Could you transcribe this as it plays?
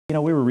You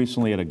know, we were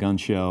recently at a gun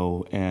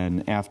show,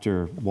 and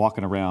after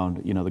walking around,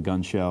 the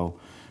gun show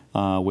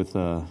with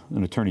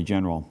an attorney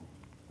general,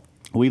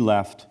 we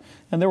left,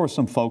 and there were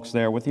some folks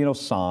there with,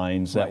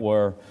 signs that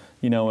were,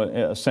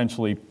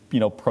 essentially,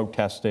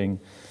 protesting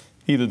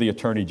either the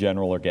attorney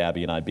general or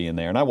Gabby and I being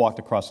there. And I walked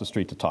across the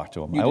street to talk to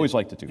them. I always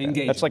like to do that.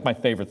 Engaging. That's like my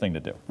favorite thing to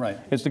do. Right.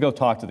 Is to go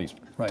talk to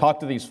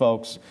these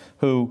folks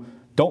who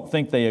don't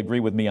think they agree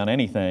with me on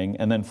anything,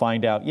 and then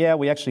find out, yeah,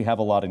 we actually have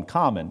a lot in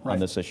common on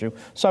this issue.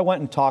 So I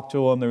went and talked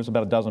to them. There was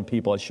about a dozen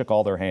people. I shook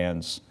all their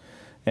hands,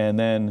 and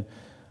then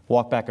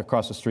walked back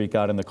across the street,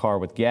 got in the car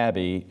with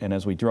Gabby, and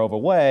as we drove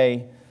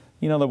away,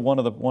 one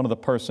of the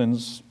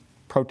persons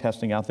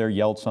protesting out there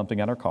yelled something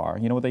at our car.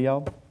 You know what they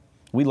yelled?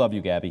 "We love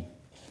you, Gabby."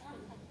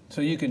 So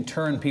you can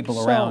turn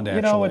people around,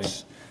 actually.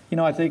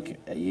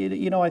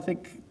 I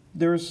think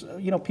there's,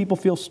 people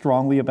feel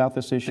strongly about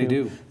this issue. They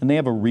do. And they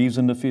have a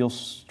reason to feel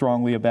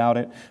strongly about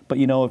it. But,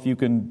 if you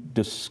can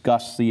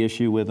discuss the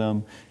issue with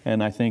them,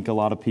 and I think a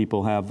lot of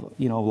people have,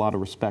 a lot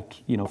of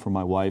respect, for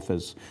my wife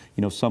as,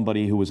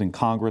 somebody who was in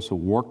Congress, who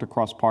worked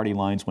across party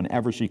lines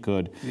whenever she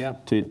could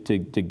to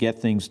get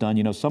things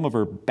done. Some of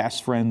her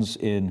best friends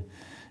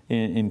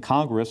in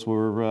Congress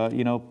were,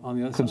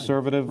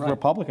 conservative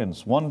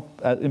Republicans. One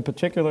in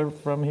particular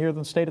from here in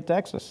the state of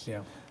Texas.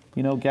 Yeah.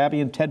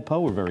 Gabby and Ted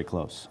Poe were very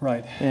close.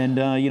 Right. And,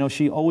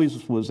 she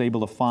always was able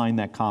to find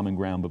that common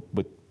ground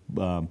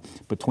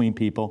between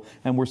people,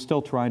 and we're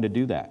still trying to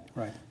do that.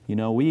 Right.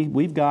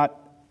 We've got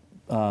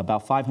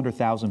about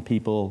 500,000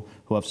 people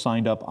who have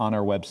signed up on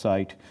our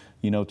website,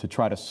 to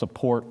try to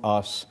support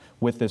us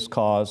with this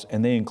cause,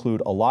 and they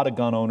include a lot of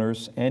gun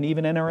owners and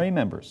even NRA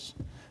members,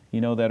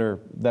 that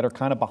are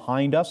kind of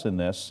behind us in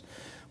this.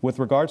 With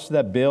regards to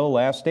that bill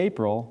last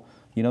April,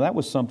 that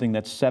was something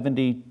that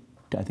 72%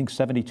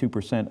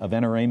 of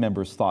NRA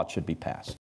members thought should be passed.